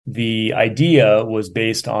the idea was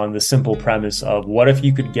based on the simple premise of what if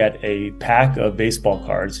you could get a pack of baseball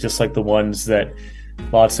cards, just like the ones that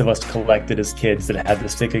lots of us collected as kids that had the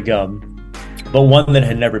stick of gum, but one that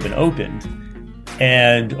had never been opened,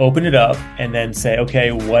 and open it up and then say,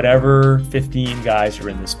 okay, whatever 15 guys are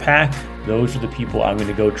in this pack, those are the people I'm going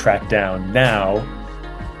to go track down now,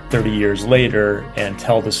 30 years later, and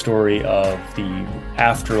tell the story of the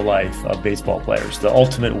afterlife of baseball players, the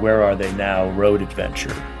ultimate where are they now road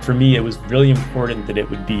adventure. For me, it was really important that it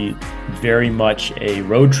would be very much a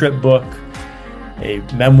road trip book, a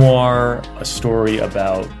memoir, a story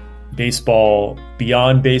about baseball,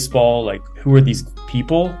 beyond baseball, like who are these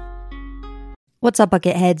people? What's up,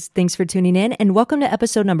 Bucketheads? Thanks for tuning in, and welcome to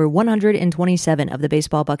episode number 127 of the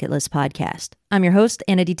Baseball Bucket List podcast. I'm your host,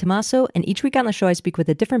 Anna DiTomaso, and each week on the show I speak with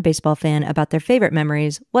a different baseball fan about their favorite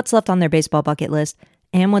memories, what's left on their baseball bucket list,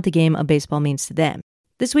 and what the game of baseball means to them.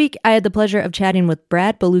 This week, I had the pleasure of chatting with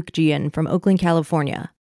Brad Balukjian from Oakland,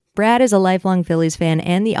 California. Brad is a lifelong Phillies fan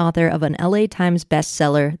and the author of an LA Times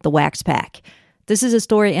bestseller, The Wax Pack. This is a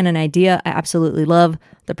story and an idea I absolutely love.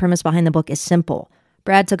 The premise behind the book is simple.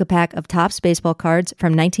 Brad took a pack of Topps baseball cards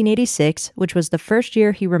from 1986, which was the first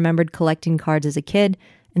year he remembered collecting cards as a kid,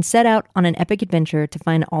 and set out on an epic adventure to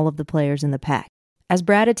find all of the players in the pack. As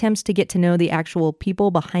Brad attempts to get to know the actual people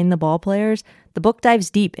behind the ball players, the book dives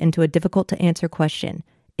deep into a difficult-to-answer question: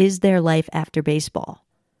 is there life after baseball?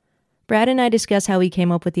 Brad and I discuss how he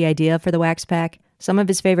came up with the idea for the Wax Pack, some of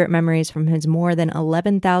his favorite memories from his more than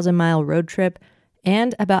 11,000-mile road trip,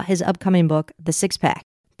 and about his upcoming book, The Six Pack.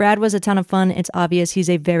 Brad was a ton of fun. It's obvious he's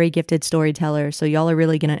a very gifted storyteller, so y'all are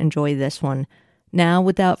really going to enjoy this one. Now,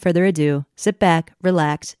 without further ado, sit back,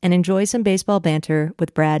 relax, and enjoy some baseball banter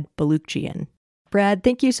with Brad Balukjian. Brad,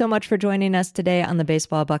 thank you so much for joining us today on the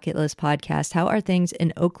Baseball Bucket List podcast. How are things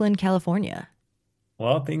in Oakland, California?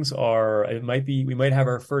 Well, things are, we might have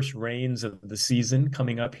our first rains of the season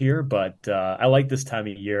coming up here, but I like this time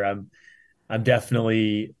of year. I'm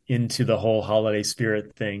definitely into the whole holiday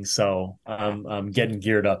spirit thing, so I'm getting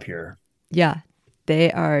geared up here. Yeah,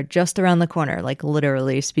 they are just around the corner, like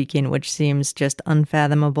literally speaking, which seems just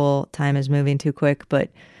unfathomable. Time is moving too quick, but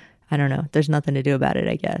I don't know. There's nothing to do about it,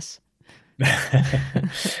 I guess.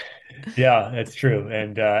 Yeah, that's true.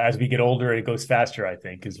 And as we get older, it goes faster, I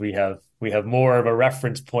think, because we have more of a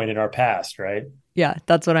reference point in our past, right? Yeah,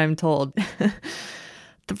 that's what I'm told.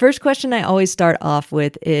 The first question I always start off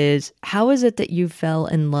with is, how is it that you fell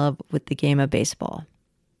in love with the game of baseball?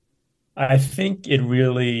 I think it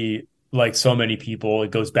really, like so many people,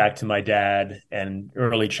 it goes back to my dad and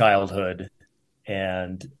early childhood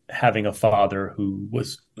and having a father who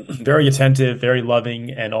was very attentive, very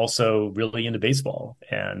loving, and also really into baseball.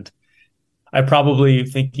 And I probably,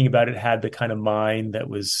 thinking about it, had the kind of mind that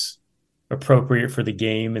was appropriate for the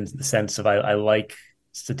game in the sense of I like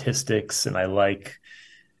statistics and I like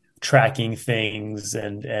tracking things.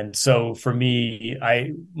 And so for me,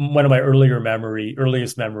 one of my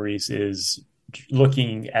earliest memories is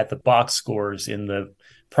looking at the box scores in the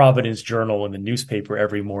Providence Journal in the newspaper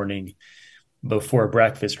every morning before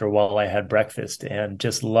breakfast or while I had breakfast, and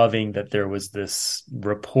just loving that there was this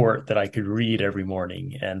report that I could read every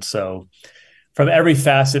morning. And so from every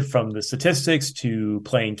facet, from the statistics to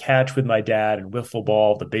playing catch with my dad and wiffle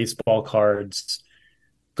ball, the baseball cards,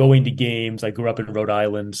 going to games. I grew up in Rhode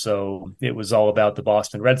Island, so it was all about the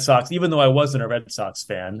Boston Red Sox. Even though I wasn't a Red Sox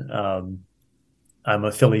fan, I'm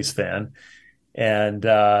a Phillies fan, and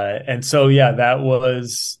so yeah, that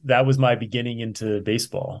was my beginning into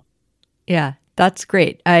baseball. Yeah, that's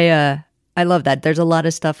great. I love that. There's a lot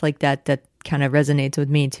of stuff like that kind of resonates with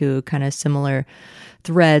me too, kind of similar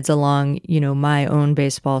threads along, my own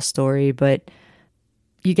baseball story, but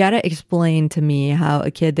you got to explain to me how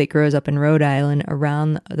a kid that grows up in Rhode Island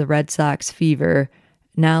around the Red Sox fever,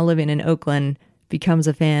 now living in Oakland, becomes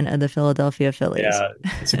a fan of the Philadelphia Phillies. Yeah,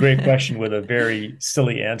 it's a great question with a very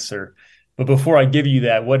silly answer. But before I give you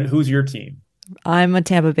that, who's your team? I'm a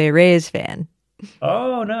Tampa Bay Rays fan.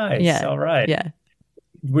 Oh, nice. Yeah. All right. Yeah.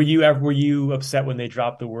 Were you upset when they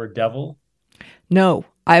dropped the word devil? No,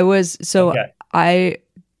 I was. So Okay. I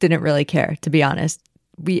didn't really care, to be honest.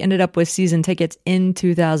 We ended up with season tickets in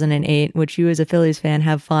 2008, which you as a Phillies fan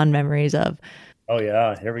have fond memories of. Oh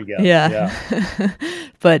yeah, here we go. Yeah.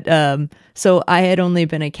 But so I had only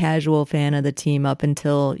been a casual fan of the team up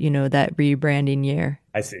until, that rebranding year.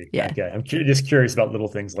 I see. Yeah. Okay. I'm just curious about little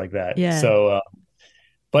things like that. Yeah. So,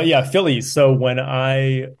 but yeah, Phillies. So when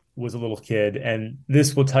I was a little kid, and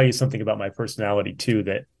this will tell you something about my personality too,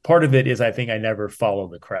 that part of it is I think I never follow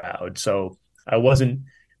the crowd. So I wasn't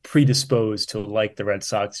predisposed to like the Red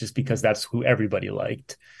Sox just because that's who everybody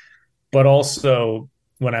liked. But also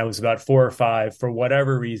when I was about 4 or 5, for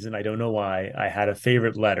whatever reason, I don't know why, I had a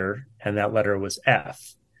favorite letter, and that letter was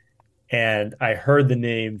F. And I heard the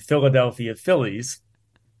name Philadelphia Phillies,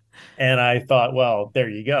 and I thought, well, there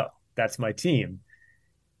you go. That's my team.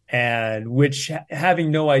 And which,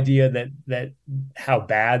 having no idea that how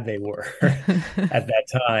bad they were at that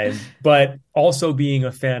time, but also being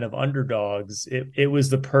a fan of underdogs, it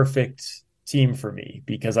was the perfect team for me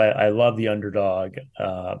because I love the underdog.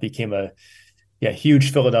 Became a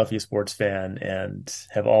huge Philadelphia sports fan and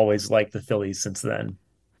have always liked the Phillies since then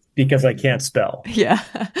because I can't spell. Yeah.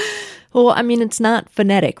 Well, I mean, it's not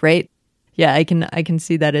phonetic, right? Yeah, I can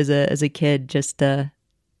see that as a kid. Just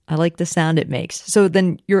I like the sound it makes. So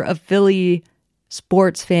then you're a Philly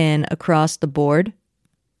sports fan across the board.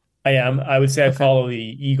 I am. I would say I Okay. follow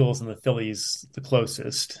the Eagles and the Phillies the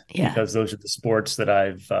closest Yeah. because those are the sports that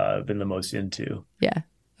I've been the most into. Yeah.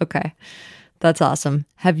 Okay. That's awesome.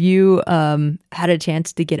 Have you had a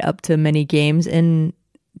chance to get up to many games in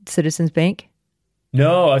Citizens Bank?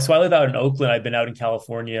 No, so I live out in Oakland. I've been out in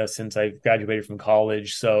California since I graduated from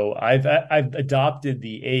college. So I've adopted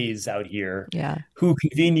the A's out here, Yeah. who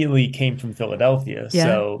conveniently came from Philadelphia. Yeah.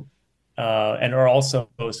 So and are also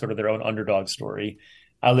sort of their own underdog story.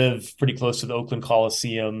 I live pretty close to the Oakland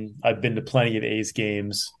Coliseum. I've been to plenty of A's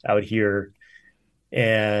games out here.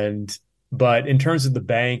 And but in terms of the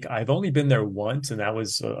bank, I've only been there once, and that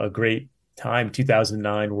was a great time,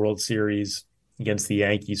 2009 World Series against the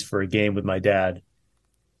Yankees for a game with my dad.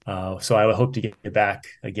 So I would hope to get back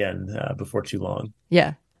again before too long.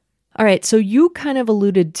 Yeah. All right. So you kind of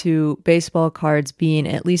alluded to baseball cards being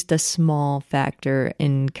at least a small factor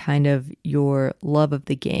in kind of your love of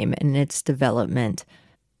the game and its development.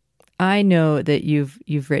 I know that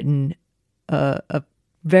you've written a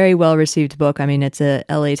very well received book. I mean, it's a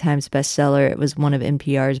LA Times bestseller. It was one of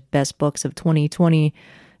NPR's best books of 2020.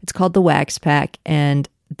 It's called The Wax Pack, and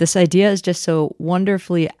this idea is just so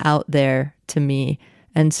wonderfully out there to me.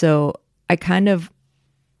 And so I kind of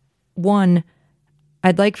one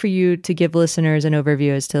I'd like for you to give listeners an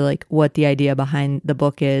overview as to like what the idea behind the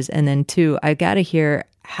book is, and then two, I got to hear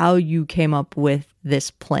how you came up with this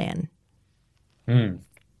plan. Hmm.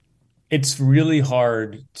 It's really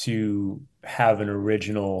hard to have an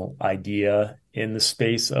original idea in the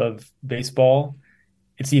space of baseball.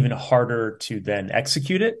 It's even harder to then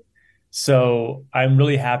execute it. So I'm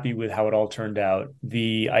really happy with how it all turned out.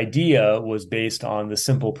 The idea was based on the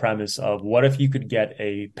simple premise of what if you could get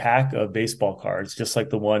a pack of baseball cards, just like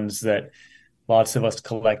the ones that lots of us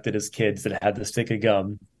collected as kids that had the stick of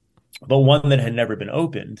gum, but one that had never been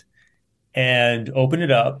opened, and open it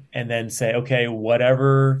up and then say, okay,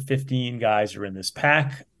 whatever 15 guys are in this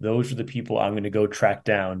pack, those are the people I'm going to go track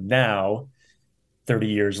down now 30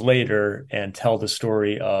 years later and tell the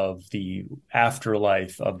story of the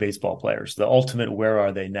afterlife of baseball players, the ultimate where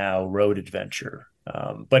are they now road adventure.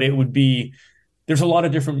 But it would be, there's a lot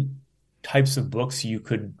of different types of books you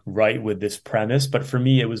could write with this premise. But for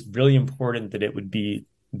me, it was really important that it would be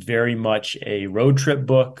very much a road trip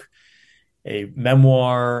book, a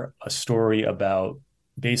memoir, a story about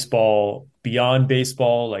baseball beyond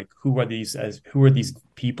baseball, like who are these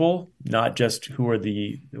people, not just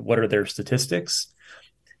what are their statistics.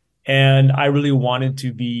 And I really wanted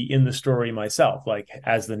to be in the story myself, like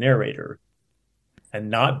as the narrator, and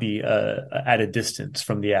not be at a distance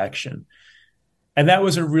from the action. And that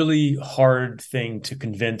was a really hard thing to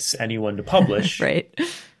convince anyone to publish Right.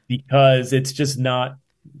 because it's just not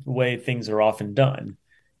the way things are often done.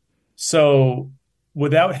 So,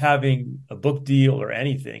 without having a book deal or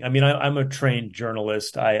anything, I mean, I'm a trained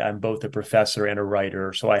journalist. I'm both a professor and a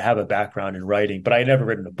writer. So, I have a background in writing, but I had never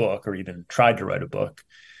written a book or even tried to write a book.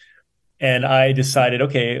 And I decided,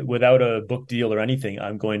 okay, without a book deal or anything,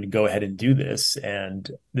 I'm going to go ahead and do this. And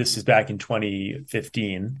this is back in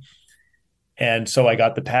 2015. And so I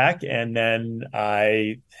got the pack, and then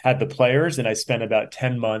I had the players, and I spent about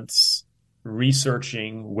 10 months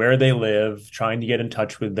researching where they live, trying to get in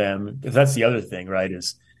touch with them. Because that's the other thing, right?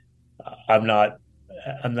 Is I'm not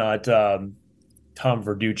I'm not Tom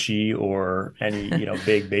Verducci or any,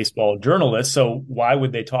 big baseball journalist. So why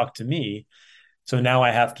would they talk to me? So now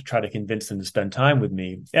I have to try to convince them to spend time with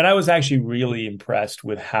me. And I was actually really impressed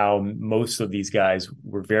with how most of these guys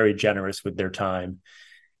were very generous with their time.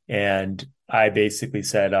 And I basically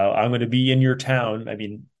said, I'm going to be in your town. I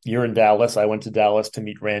mean, you're in Dallas. I went to Dallas to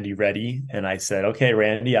meet Randy Reddy. And I said, okay,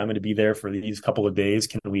 Randy, I'm going to be there for these couple of days.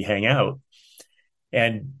 Can we hang out?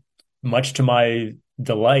 And much to my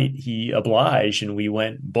delight, he obliged. And we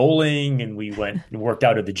went bowling and we went and worked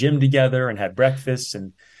out at the gym together and had breakfast.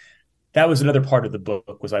 And that was another part of the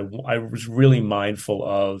book was I was really mindful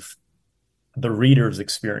of the reader's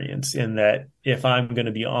experience, in that if I'm going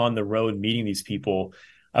to be on the road meeting these people,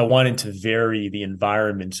 I wanted to vary the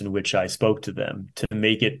environments in which I spoke to them to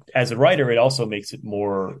make it, as a writer, it also makes it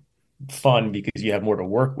more fun because you have more to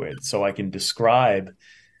work with. So I can describe,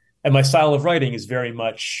 and my style of writing is very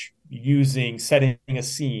much using setting a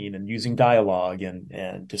scene and using dialogue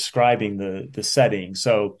and describing the setting.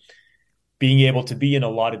 So being able to be in a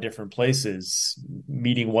lot of different places,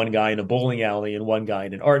 meeting one guy in a bowling alley and one guy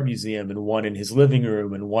in an art museum and one in his living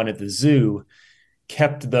room and one at the zoo,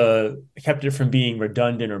 kept it from being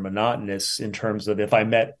redundant or monotonous in terms of if I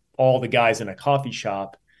met all the guys in a coffee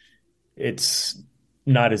shop, it's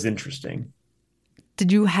not as interesting.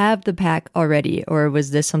 Did you have the pack already, or was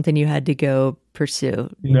this something you had to go pursue?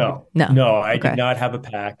 No, No. no, I did Okay. not have a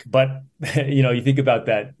pack. But you think about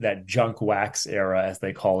that junk wax era, as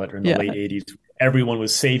they call it, in the late Yeah. '80s. Everyone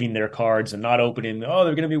was saving their cards and not opening. Oh,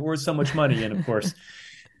 they're going to be worth so much money, and of course,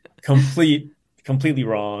 complete completely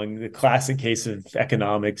wrong. The classic case of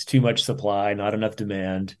economics: too much supply, not enough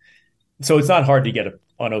demand. So it's not hard to get an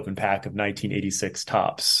unopened pack of 1986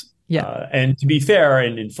 tops. Yeah. And to be fair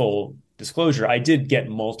and in full disclosure, I did get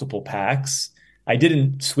multiple packs. I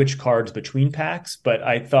didn't switch cards between packs, but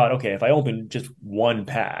I thought, okay, if I open just one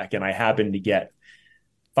pack and I happen to get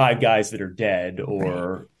five guys that are dead, Right.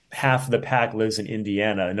 or half of the pack lives in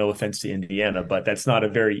Indiana, no offense to Indiana, but that's not a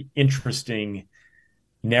very interesting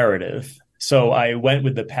narrative. So I went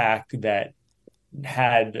with the pack that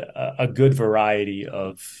had a good variety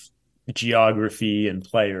of geography and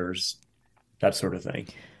players, that sort of thing.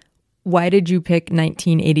 Why did you pick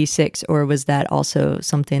 1986, or was that also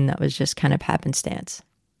something that was just kind of happenstance?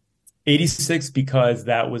 86 because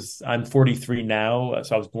I'm 43 now,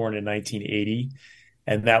 so I was born in 1980,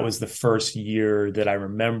 and that was the first year that I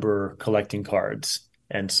remember collecting cards.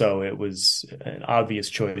 And so it was an obvious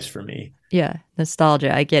choice for me. Yeah,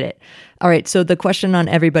 nostalgia. I get it. All right. So the question on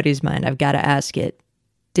everybody's mind, I've got to ask it.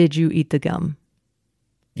 Did you eat the gum?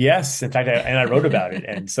 Yes, in fact, I wrote about it.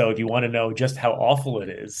 And so if you want to know just how awful it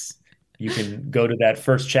is, you can go to that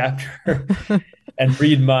first chapter and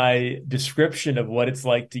read my description of what it's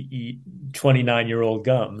like to eat 29-year-old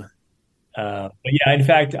gum. But yeah, in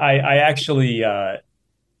fact, I actually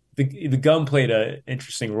the gum played an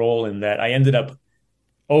interesting role in that. I ended up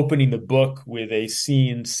opening the book with a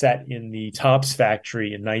scene set in the Topps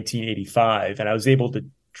factory in 1985, and I was able to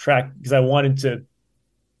track because I wanted to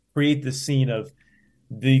create the scene of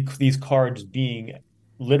these cards being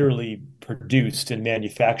literally produced and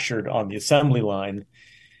manufactured on the assembly line,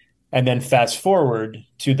 and then fast forward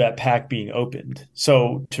to that pack being opened.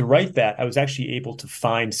 So to write that, I was actually able to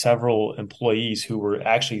find several employees who were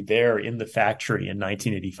actually there in the factory in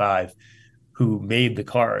 1985 who made the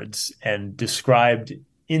cards and described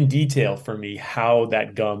in detail for me how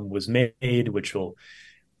that gum was made, which will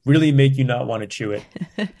really make you not want to chew it,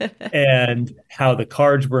 and how the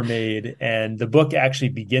cards were made. And the book actually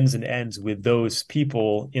begins and ends with those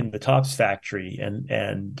people in the Topps factory,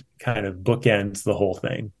 and kind of bookends the whole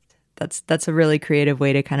thing. That's a really creative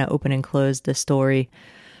way to kind of open and close the story.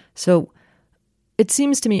 So it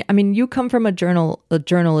seems to me, I mean, you come from a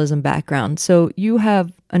journalism background, so you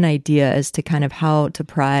have an idea as to kind of how to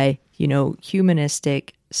pry,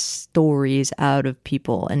 humanistic stories out of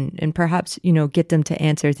people and perhaps, get them to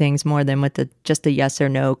answer things more than with just a yes or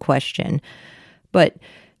no question. But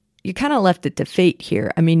you kind of left it to fate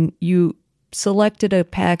here. I mean, you selected a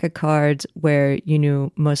pack of cards where you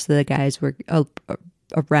knew most of the guys were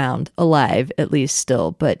around, alive, at least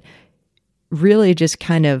still, but really just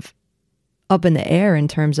kind of up in the air in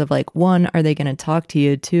terms of like, one, are they going to talk to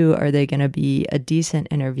you? Two, are they going to be a decent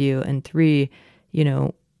interview? And three,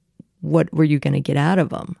 what were you going to get out of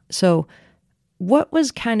them? So what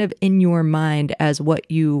was kind of in your mind as what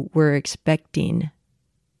you were expecting?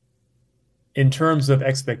 In terms of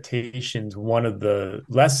expectations, one of the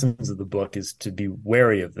lessons of the book is to be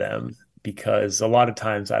wary of them, because a lot of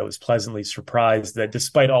times I was pleasantly surprised that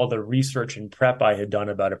despite all the research and prep I had done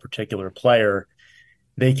about a particular player,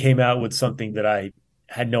 they came out with something that I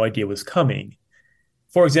had no idea was coming.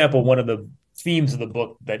 For example, one of the themes of the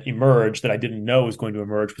book that emerged that I didn't know was going to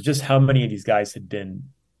emerge was just how many of these guys had been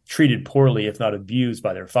treated poorly, if not abused,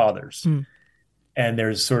 by their fathers. Mm. And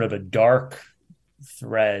there's sort of a dark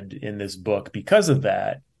thread in this book because of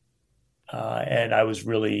that. And I was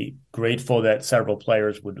really grateful that several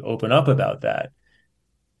players would open up about that.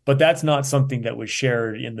 But that's not something that was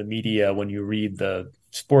shared in the media when you read the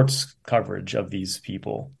sports coverage of these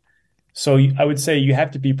people. So I would say you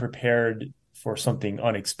have to be prepared for something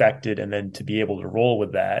unexpected and then to be able to roll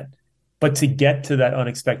with that. But to get to that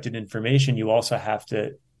unexpected information, you also have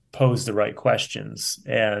to pose the right questions.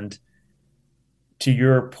 And to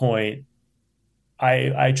your point,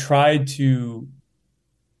 I tried to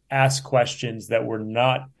ask questions that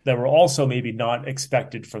were also maybe not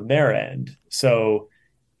expected from their end. So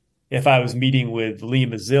if I was meeting with Lee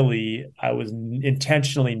Mazzilli, I was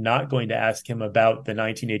intentionally not going to ask him about the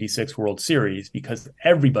 1986 World Series because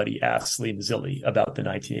everybody asks Lee Mazzilli about the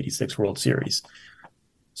 1986 World Series.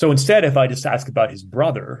 So instead, if I just ask about his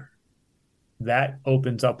brother, that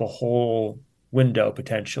opens up a whole window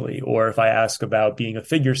potentially. Or if I ask about being a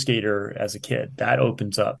figure skater as a kid, that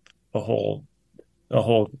opens up a whole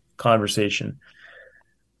conversation.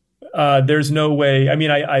 There's no way. I mean,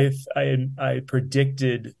 I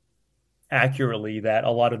predicted accurately that a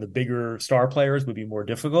lot of the bigger star players would be more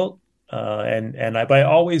difficult, but I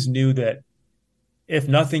always knew that if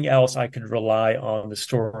nothing else, I could rely on the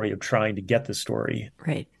story of trying to get the story.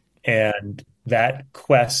 Right. And that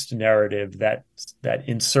quest narrative, that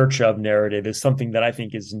in search of narrative, is something that I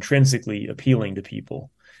think is intrinsically appealing to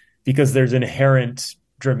people because there's inherent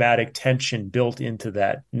dramatic tension built into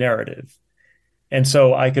that narrative. And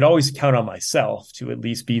so I could always count on myself to at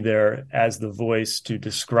least be there as the voice to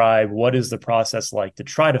describe what is the process like to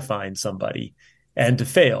try to find somebody and to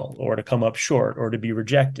fail or to come up short or to be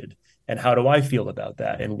rejected. And how do I feel about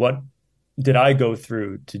that? And what did I go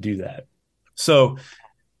through to do that? So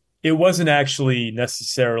it wasn't actually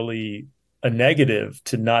necessarily a negative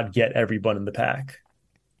to not get everyone in the pack.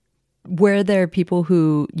 Were there people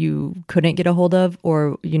who you couldn't get a hold of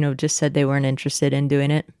or, just said they weren't interested in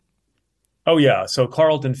doing it? Oh yeah, so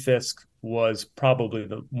Carlton Fisk was probably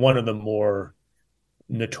one of the more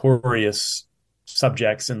notorious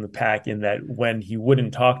subjects in the pack in that when he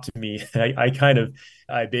wouldn't talk to me,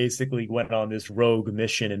 I basically went on this rogue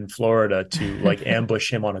mission in Florida to like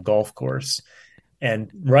ambush him on a golf course and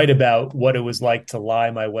write about what it was like to lie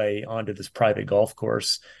my way onto this private golf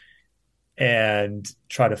course and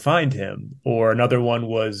try to find him. Or another one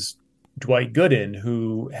was Dwight Gooden,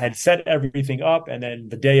 who had set everything up and then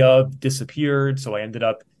the day of disappeared. So I ended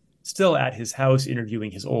up still at his house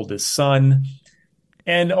interviewing his oldest son.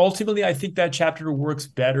 And ultimately, I think that chapter works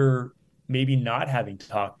better, maybe not having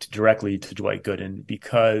talked directly to Dwight Gooden,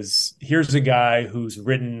 because here's a guy who's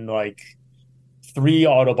written like 3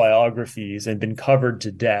 autobiographies and been covered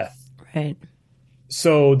to death. Right.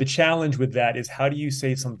 So the challenge with that is how do you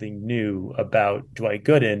say something new about Dwight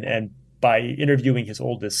Gooden? And by interviewing his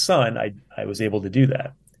oldest son, I was able to do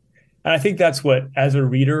that. And I think that's what, as a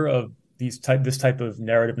reader of this type of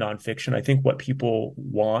narrative nonfiction, I think what people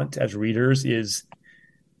want as readers is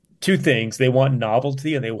two things. They want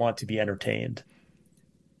novelty and they want to be entertained.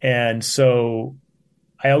 And so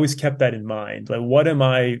I always kept that in mind. Like, what am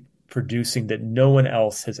I producing that no one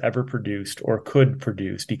else has ever produced or could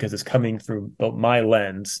produce because it's coming through my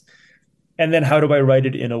lens? And then how do I write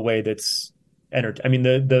it in a way that's I mean,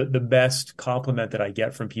 the best compliment that I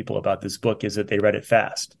get from people about this book is that they read it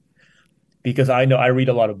fast. Because I know I read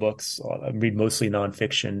a lot of books. I read mostly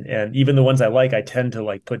nonfiction, and even the ones I like, I tend to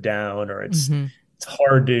like put down, or Mm-hmm. it's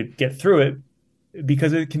hard to get through it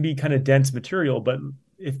because it can be kind of dense material. But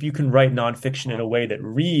if you can write nonfiction in a way that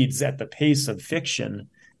reads at the pace of fiction,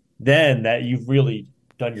 then that you've really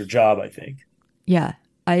done your job, I think. Yeah,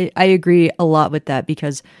 I agree a lot with that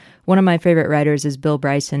because one of my favorite writers is Bill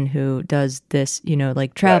Bryson, who does this, like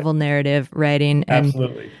Right. travel narrative writing. And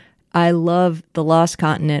Absolutely. I love The Lost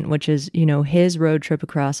Continent, which is, his road trip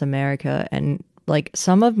across America. And like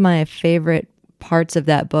some of my favorite parts of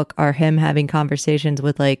that book are him having conversations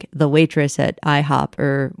with like the waitress at IHOP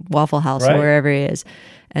or Waffle House or Right. wherever he is.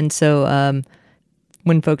 And so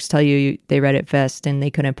when folks tell you they read it fast and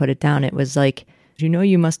they couldn't put it down, it was like,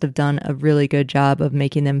 you must have done a really good job of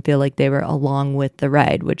making them feel like they were along with the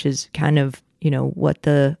ride, which is kind of, what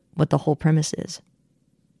the whole premise is.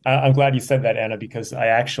 I'm glad you said that, Anna, because I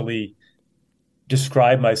actually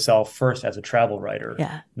describe myself first as a travel writer,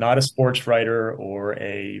 Yeah. not a sports writer or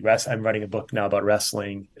I'm writing a book now about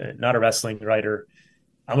wrestling, not a wrestling writer.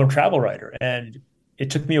 I'm a travel writer. And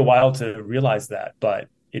it took me a while to realize that, but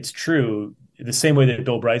it's true. The same way that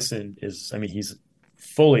Bill Bryson is, I mean, he's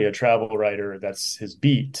fully a travel writer. That's his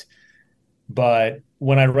beat. But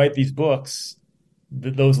when I write these books,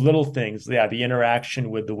 those little things, yeah, the interaction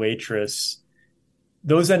with the waitress,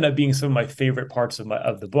 those end up being some of my favorite parts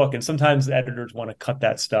of the book. And sometimes the editors want to cut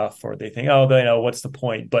that stuff, or they think, oh, they know what's the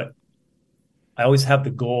point. But I always have the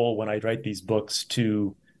goal when I write these books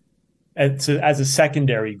as a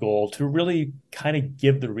secondary goal to really kind of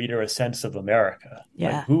give the reader a sense of America,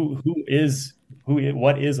 like Yeah.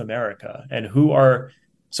 what is America, and who are.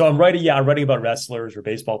 So I'm writing about wrestlers or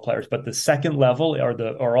baseball players, but the second level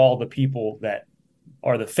are all the people that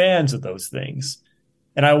are the fans of those things.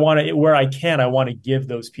 And where I want to give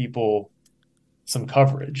those people some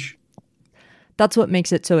coverage. that's what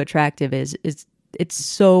makes it so attractive is it's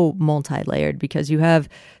so multi-layered because you have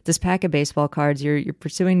this pack of baseball cards, you're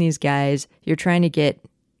pursuing these guys, you're trying to get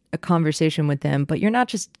a conversation with them, but you're not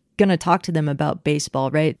just going to talk to them about baseball,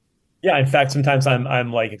 right? Yeah, in fact, sometimes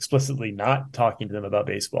I'm like explicitly not talking to them about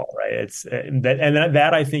baseball, right? It's and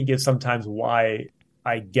that I think is sometimes why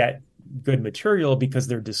I get good material because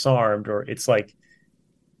they're disarmed, or it's like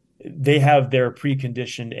they have their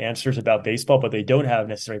preconditioned answers about baseball, but they don't have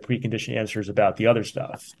necessarily preconditioned answers about the other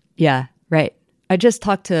stuff. Yeah, right. I just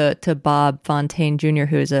talked to Bob Fontaine Jr.,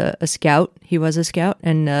 who is a scout. He was a scout,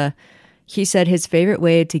 and he said his favorite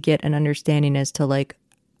way to get an understanding as to like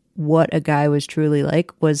what a guy was truly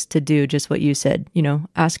like was to do just what you said. You know,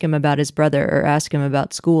 ask him about his brother or ask him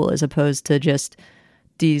about school, as opposed to just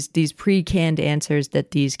these pre-canned answers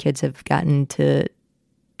that these kids have gotten to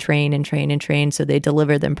train and train and train, so they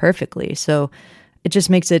deliver them perfectly. So it just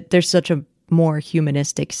makes it there's such a more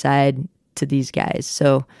humanistic side to these guys.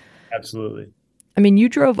 So Absolutely. I mean, you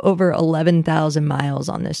drove over 11,000 miles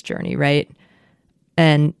on this journey, right?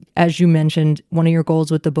 And as you mentioned, one of your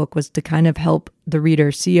goals with the book was to kind of help the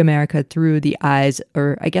reader see America through the eyes,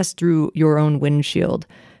 or I guess through your own windshield.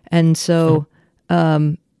 And so,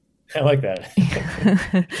 I like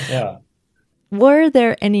that. Yeah. were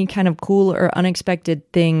there any kind of cool or unexpected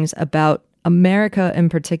things about America in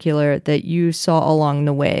particular that you saw along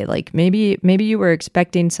the way? Like maybe you were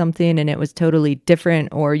expecting something and it was totally different,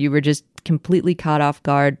 or you were just completely caught off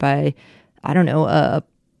guard by, I don't know, a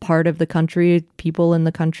part of the country, people in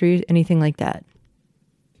the country, anything like that.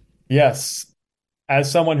 Yes. As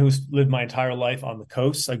someone who's lived my entire life on the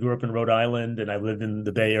coast, I grew up in Rhode Island and I lived in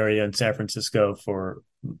the Bay Area in San Francisco for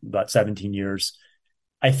about 17 years.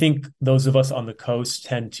 I think those of us on the coast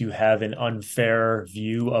tend to have an unfair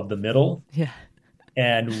view of the middle, Yeah.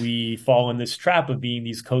 and we fall in this trap of being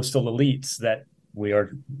these coastal elites that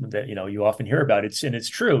you often hear about. It's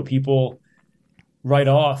true. People write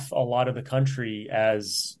off a lot of the country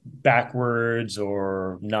as backwards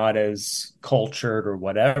or not as cultured or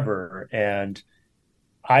whatever. And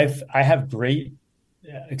I have great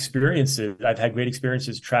experiences. I've had great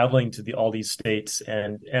experiences traveling to all these states,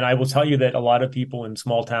 and I will tell you that a lot of people in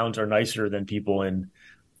small towns are nicer than people in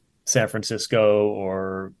San Francisco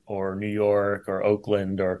or New York or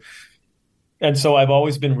Oakland, and so I've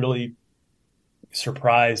always been really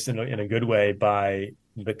surprised in a good way by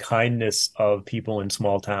the kindness of people in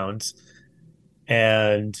small towns.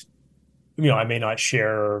 And I may not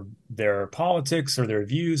share their politics or their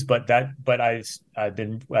views, but I've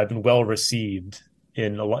been well received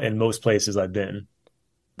in most places I've been.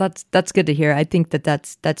 That's good to hear. I think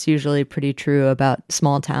that's usually pretty true about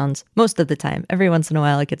small towns most of the time. Every once in a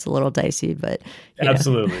while it gets a little dicey, but yeah.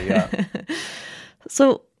 Absolutely, yeah.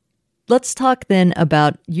 So let's talk then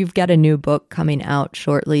about you've got a new book coming out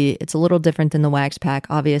shortly. It's a little different than the Wax Pack.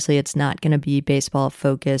 Obviously, it's not going to be baseball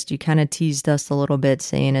focused. You kind of teased us a little bit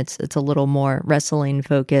saying it's a little more wrestling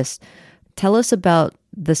focused. Tell us about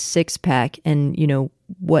the Six Pack and,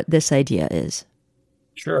 what this idea is.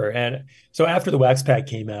 Sure. And so after the Wax Pack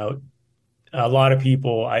came out, a lot of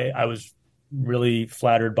people I was really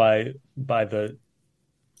flattered by the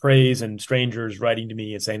praise and strangers writing to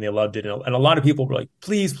me and saying they loved it. And a lot of people were like,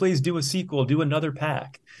 please do a sequel, do another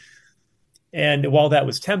pack. And while that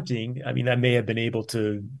was tempting, I mean, I may have been able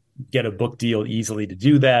to get a book deal easily to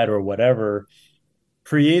do that or whatever.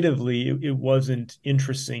 Creatively, it wasn't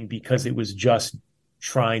interesting because it was just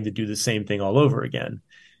trying to do the same thing all over again.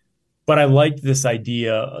 But I liked this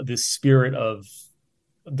idea, this spirit of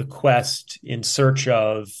the quest in search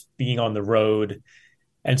of being on the road.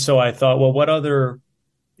 And so I thought, well, what other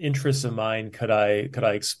interests of mine could I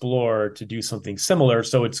explore to do something similar?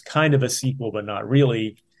 So it's kind of a sequel, but not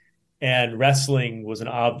really. And wrestling was an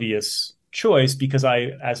obvious choice because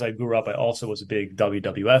as I grew up, I also was a big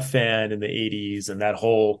WWF fan in the 80s and that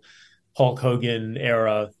whole Hulk Hogan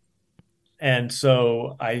era. And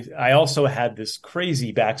so I also had this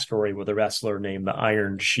crazy backstory with a wrestler named the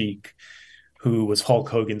Iron Sheik, who was Hulk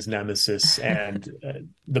Hogan's nemesis. And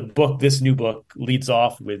this new book leads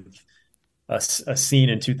off with a scene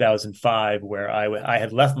in 2005 where I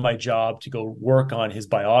had left my job to go work on his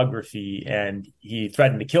biography, and he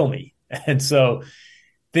threatened to kill me. And so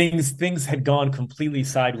things had gone completely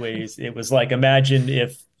sideways. It was like, imagine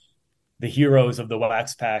if the heroes of the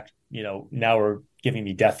Wax Pack, now are giving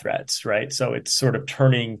me death threats, right? So it's sort of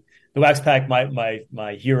turning the Wax Pack.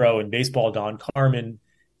 My hero in baseball, Don Carmen,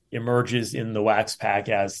 emerges in the Wax Pack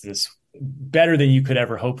as this better than you could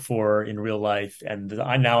ever hope for in real life. And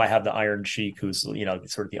now I have the Iron Sheik, who's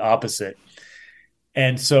sort of the opposite.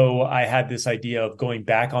 And so I had this idea of going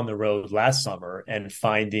back on the road last summer and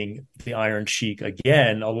finding the Iron Sheik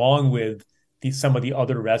again, along with some of the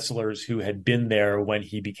other wrestlers who had been there when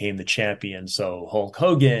he became the champion. So Hulk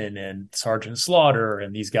Hogan and Sergeant Slaughter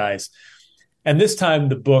and these guys. And this time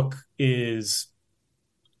the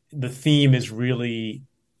theme is really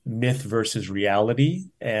myth versus reality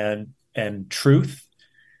and truth.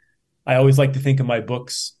 I always like to think of my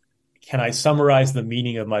books, can I summarize the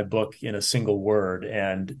meaning of my book in a single word?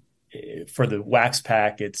 And for the Wax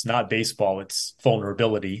Pack, it's not baseball, it's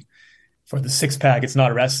vulnerability. For the Six Pack, it's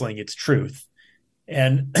not wrestling, it's truth.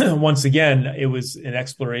 And once again, it was an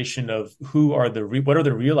exploration of what are the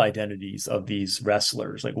real identities of these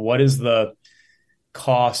wrestlers? Like, what is the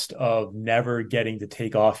cost of never getting to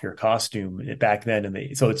take off your costume back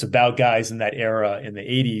then? So it's about guys in that era in the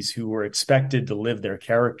 80s who were expected to live their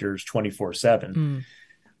characters 24/7, Mm,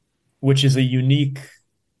 which is a unique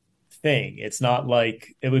thing. It's not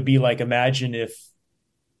like it would be like, imagine if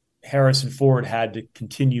Harrison Ford had to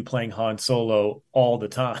continue playing Han Solo all the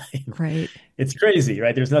time. right. It's crazy,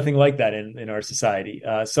 right? There's nothing like that in our society.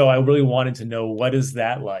 So I really wanted to know, what is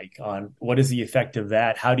that like? On what is the effect of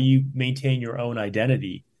that? How do you maintain your own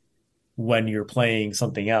identity when you're playing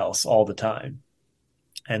something else all the time?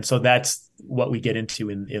 And so that's what we get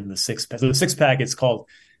into in the six pack. So the six pack, it's called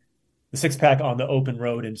the Six Pack on the Open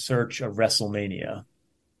Road in Search of WrestleMania.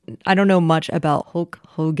 I don't know much about Hulk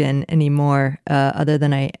Hogan anymore, other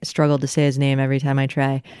than I struggle to say his name every time I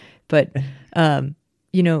try. But,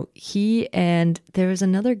 he and there was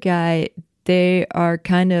another guy, they are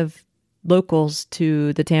kind of locals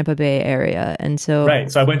to the Tampa Bay area. And so,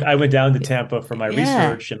 Right. So I went down to Tampa for my yeah,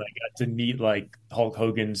 research, and I got to meet like Hulk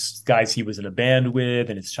Hogan's guys he was in a band with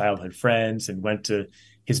and his childhood friends, and went to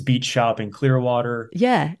his beach shop in Clearwater.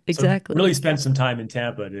 yeah, So exactly. really spent some time in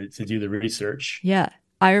Tampa to do the research. Yeah.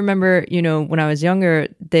 I remember, when I was younger,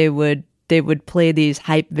 they would play these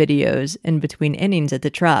hype videos in between innings at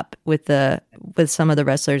the Trop with some of the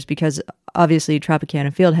wrestlers, because obviously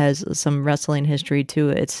Tropicana Field has some wrestling history to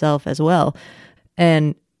itself as well.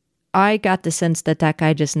 And I got the sense that that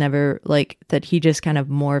guy just never, like, that he just kind of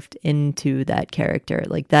morphed into that character.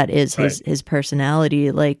 Like, that is Right. his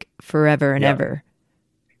personality, like, forever and Yeah. ever.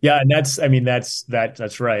 Yeah. And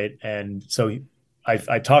that's right. And so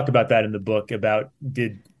I talk about that in the book about,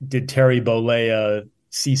 did Terry Bollea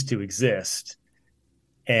cease to exist?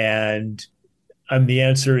 And the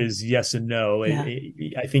answer is yes and no. Yeah.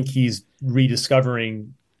 I think he's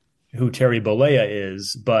rediscovering who Terry Bollea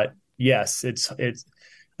is, but yes, it's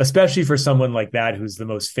especially for someone like that who's the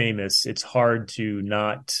most famous, it's hard to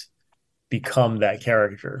not become that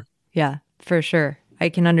character. Yeah, for sure. I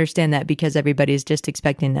can understand that because everybody's just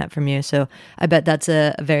expecting that from you. So I bet that's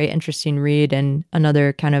a very interesting read, and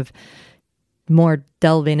another kind of more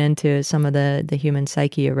delving into some of the human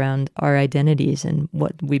psyche around our identities and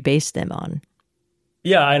what we base them on.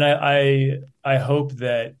 Yeah, and I hope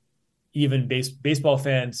that even baseball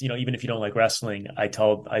fans, even if you don't like wrestling,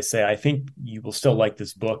 I say I think you will still like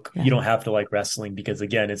this book. You Yeah. don't have to like wrestling, because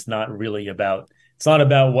again, it's not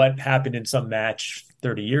about what happened in some match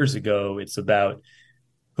 30 years ago. It's about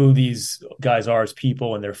who these guys are as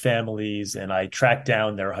people and their families. And I track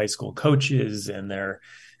down their high school coaches and their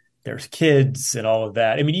kids and all of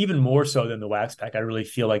that. I mean, even more so than the Wax Pack, I really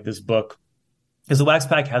feel like this book, because the Wax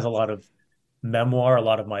Pack has a lot of memoir, a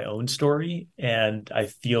lot of my own story. And I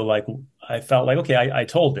felt like, okay, I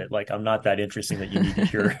told it. Like, I'm not that interesting that you need to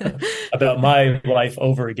hear about my life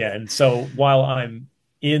over again. So while I'm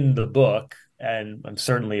in the book and I'm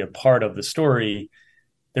certainly a part of the story,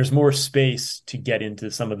 there's more space to get into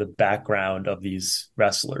some of the background of these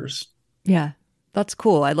wrestlers. Yeah, that's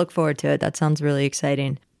cool. I look forward to it. That sounds really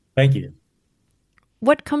exciting. Thank you.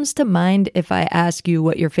 What comes to mind if I ask you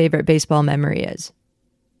what your favorite baseball memory is?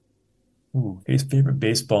 Ooh, his favorite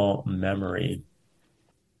baseball memory.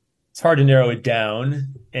 It's hard to narrow it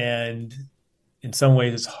down, and in some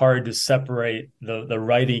ways, it's hard to separate the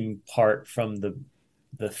writing part from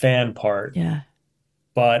the fan part. Yeah.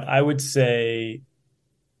 But I would say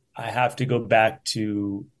I have to go back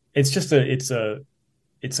to, it's a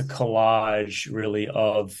collage really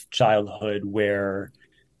of childhood, where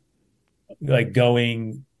like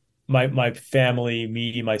going my family,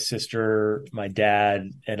 me, my sister, my dad,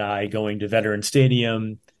 and I going to Veteran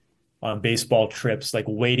Stadium on baseball trips, like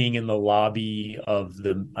waiting in the lobby of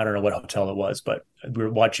I don't know what hotel it was, but we were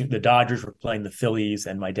watching, the Dodgers were playing the Phillies,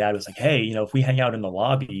 and my dad was like, hey, if we hang out in the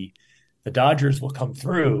lobby, the Dodgers will come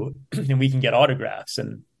through and we can get autographs.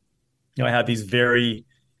 And I have these very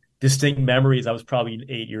distinct memories. I was probably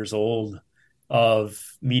 8 years old, of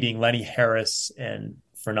meeting Lenny Harris and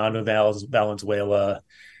Fernando Valenzuela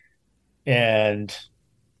and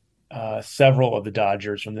several of the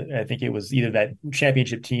Dodgers I think it was either that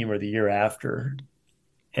championship team or the year after.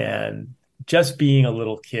 And just being a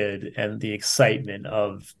little kid and the excitement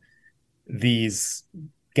of these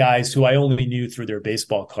guys who I only knew through their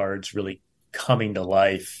baseball cards really coming to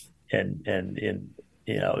life, and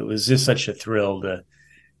it was just such a thrill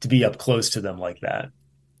to be up close to them like that.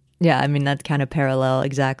 Yeah, I mean, that's kind of parallel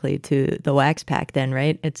exactly to the Wax Pack then,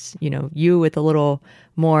 right? It's, you with a little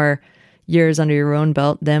more years under your own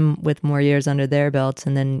belt, them with more years under their belts,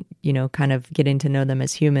 and then, kind of getting to know them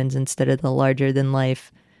as humans instead of the larger than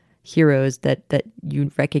life heroes that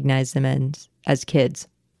you recognize them as kids.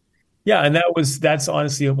 Yeah, and that's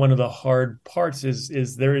honestly one of the hard parts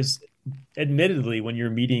is there is admittedly when you're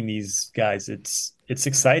meeting these guys, it's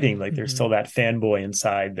exciting. Like there's Hmm. still that fanboy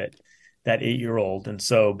inside that 8-year-old. And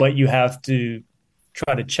so, but you have to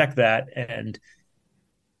try to check that and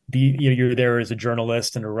you're there as a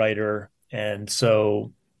journalist and a writer. And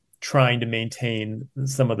so trying to maintain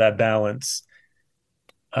some of that balance.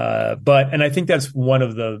 And I think that's one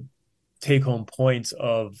of the take home points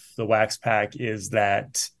of the Wax Pack is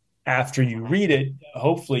that after you read it,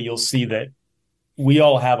 hopefully you'll see that we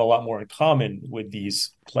all have a lot more in common with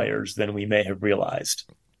these players than we may have realized.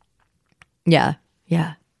 Yeah,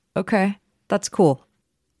 yeah. Okay, that's cool.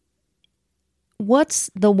 What's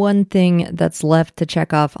the one thing that's left to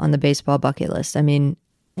check off on the baseball bucket list? I mean,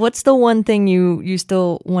 what's the one thing you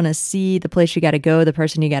still want to see, the place you got to go, the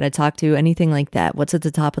person you got to talk to, anything like that? What's at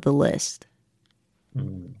the top of the list?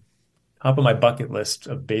 Hmm. Top of my bucket list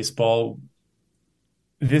of baseball.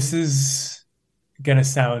 This is going to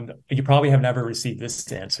sound, you probably have never received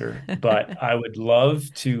this answer, but I would love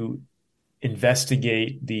to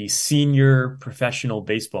investigate the Senior Professional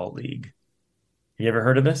Baseball League. You ever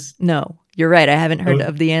heard of this? No, you're right. I haven't heard So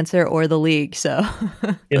of the answer or the league, so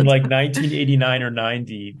in that's like 1989 or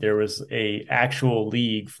 90, there was a actual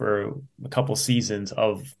league for a couple seasons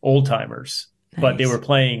of old timers, but nice. they were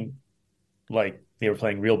playing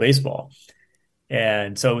real baseball.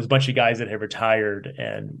 And so it was a bunch of guys that had retired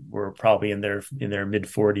and were probably in their mid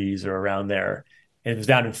 40s or around there. And it was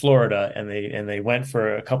down in Florida, and they went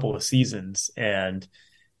for a couple of seasons. And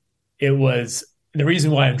it was the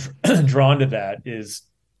reason why I'm drawn to that is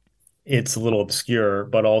it's a little obscure,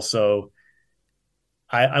 but also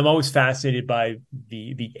I'm always fascinated by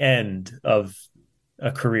the end of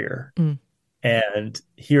a career. Mm, And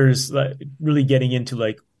here's really getting into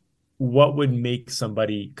like what would make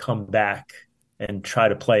somebody come back and try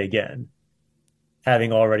to play again,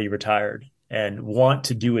 having already retired and want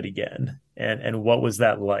to do it again. And what was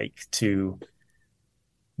that like to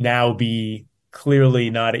now be clearly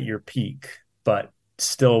not at your peak, but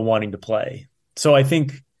still wanting to play? So I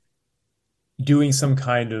think doing some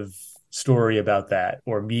kind of story about that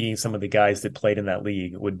or meeting some of the guys that played in that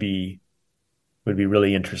league would be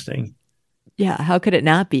really interesting. yeah, how could it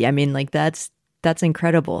not be? I mean, like that's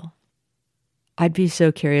incredible. I'd be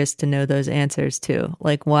so curious to know those answers too.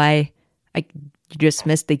 Like why you just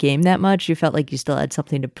missed the game that much? You felt like you still had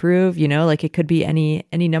something to prove, like it could be any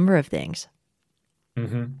number of things.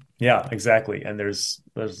 Hmm. Yeah, exactly. And there's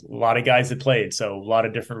a lot of guys that played, so a lot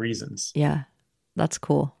of different reasons. Yeah. That's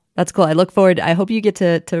cool. That's cool. I look forward. I hope you get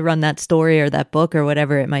to run that story or that book or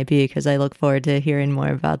whatever it might be because I look forward to hearing more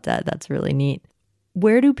about that. That's really neat.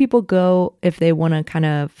 Where do people go if they want to kind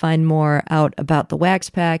of find more out about the Wax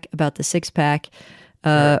Pack, about the Six Pack,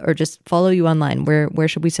 Sure. or just follow you online? Where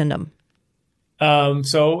should we send them?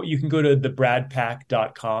 So you can go to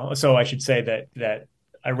thebradpack.com. So I should say that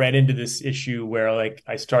I ran into this issue where like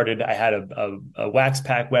I had a wax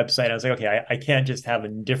pack website. I was like, okay, I can't just have a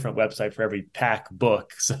different website for every pack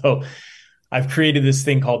book. So I've created this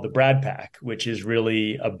thing called the Brad Pack, which is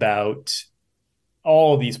really about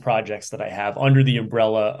all of these projects that I have under the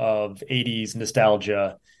umbrella of 80s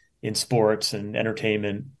nostalgia in sports and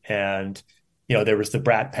entertainment. And, there was the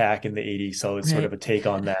Brat Pack in the 80s. So it's sort Right. of a take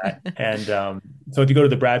on that. And so if you go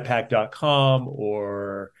to thebradpack.com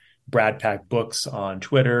or Brad Pack Books on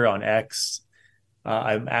Twitter, on X,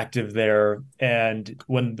 I'm active there. And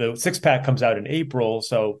when the six pack comes out in April,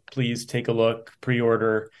 so please take a look, pre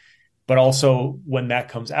order. But also, when that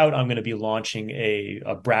comes out, I'm going to be launching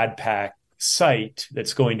a Brad Pack site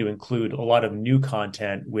that's going to include a lot of new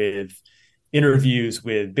content with interviews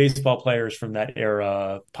with baseball players from that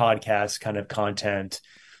era, podcast kind of content,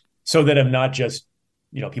 so that I'm not just,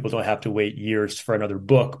 people don't have to wait years for another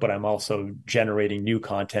book, but I'm also generating new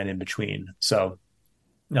content in between. So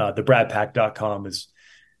thebradpack.com is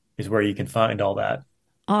where you can find all that.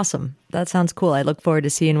 Awesome. That sounds cool. I look forward to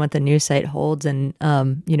seeing what the new site holds and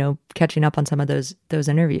catching up on some of those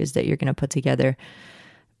interviews that you're going to put together.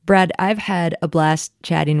 Brad, I've had a blast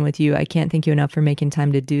chatting with you. I can't thank you enough for making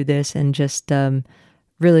time to do this and just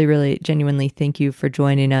really, really genuinely thank you for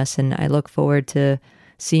joining us. And I look forward to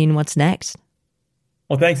seeing what's next.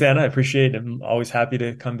 Well, thanks, Anna. I appreciate it. I'm always happy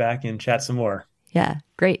to come back and chat some more. Yeah,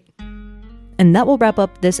 great. And that will wrap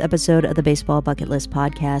up this episode of the Baseball Bucket List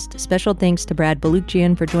podcast. Special thanks to Brad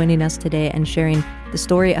Balukjian for joining us today and sharing the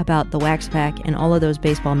story about the Wax Pack and all of those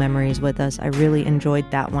baseball memories with us. I really enjoyed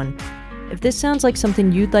that one. If this sounds like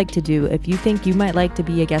something you'd like to do, if you think you might like to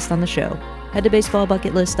be a guest on the show, head to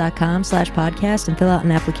baseballbucketlist.com/podcast and fill out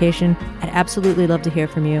an application. I'd absolutely love to hear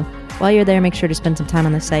from you. While you're there, make sure to spend some time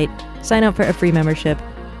on the site, sign up for a free membership,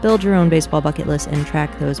 build your own baseball bucket list, and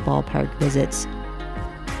track those ballpark visits.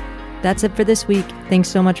 That's it for this week. Thanks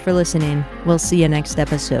so much for listening. We'll see you next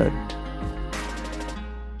episode.